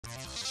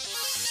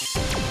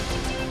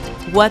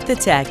What the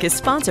Tech is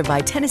sponsored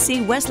by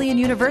Tennessee Wesleyan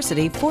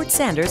University Fort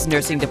Sanders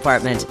Nursing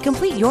Department.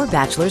 Complete your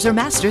bachelor's or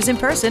master's in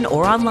person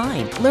or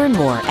online. Learn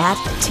more at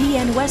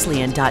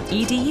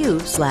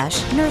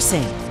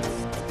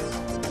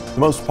tnwesleyan.edu/nursing. The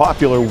most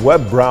popular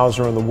web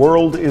browser in the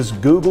world is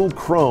Google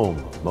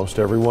Chrome. Most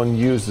everyone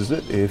uses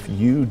it. If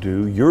you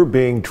do, you're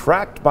being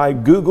tracked by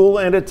Google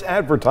and its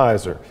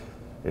advertiser.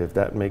 If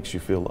that makes you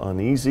feel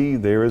uneasy,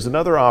 there is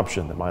another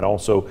option that might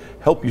also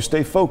help you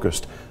stay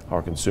focused.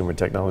 Our consumer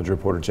technology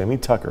reporter Jamie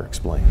Tucker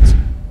explains.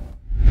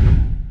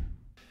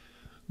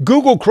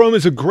 Google Chrome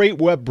is a great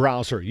web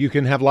browser. You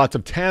can have lots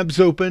of tabs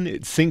open.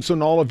 It syncs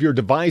on all of your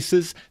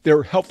devices. There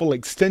are helpful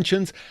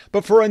extensions.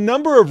 But for a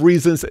number of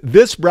reasons,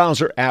 this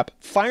browser app,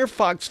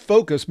 Firefox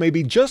Focus, may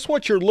be just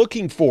what you're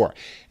looking for,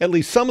 at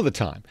least some of the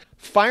time.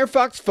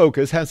 Firefox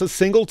Focus has a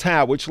single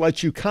tab which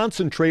lets you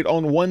concentrate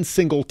on one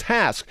single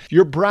task.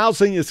 Your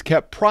browsing is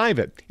kept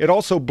private. It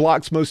also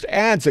blocks most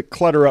ads that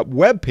clutter up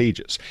web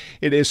pages.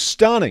 It is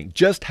stunning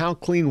just how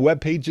clean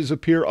web pages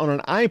appear on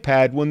an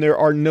iPad when there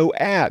are no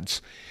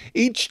ads.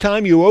 Each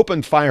time you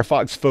open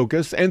Firefox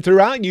Focus and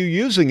throughout you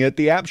using it,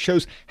 the app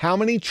shows how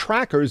many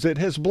trackers it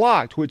has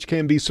blocked, which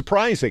can be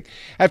surprising.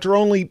 After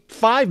only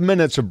 5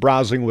 minutes of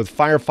browsing with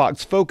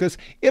Firefox Focus,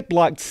 it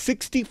blocked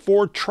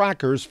 64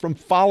 trackers from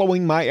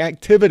following my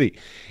activity.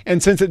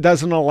 And since it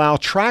doesn't allow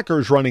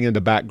trackers running in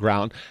the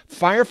background,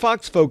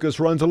 Firefox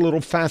Focus runs a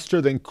little faster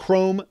than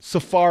Chrome,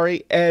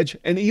 Safari, Edge,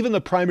 and even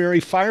the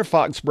primary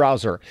Firefox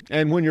browser.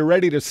 And when you're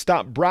ready to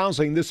stop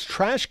browsing, this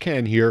trash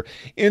can here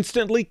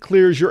instantly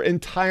clears your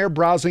entire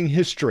browsing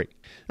history.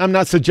 I'm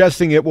not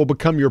suggesting it will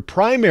become your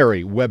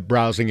primary web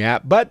browsing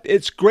app, but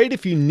it's great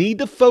if you need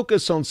to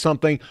focus on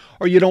something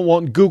or you don't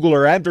want Google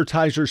or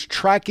advertisers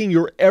tracking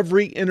your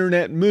every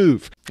internet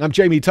move. I'm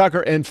Jamie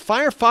Tucker, and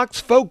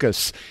Firefox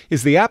Focus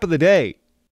is the app of the day.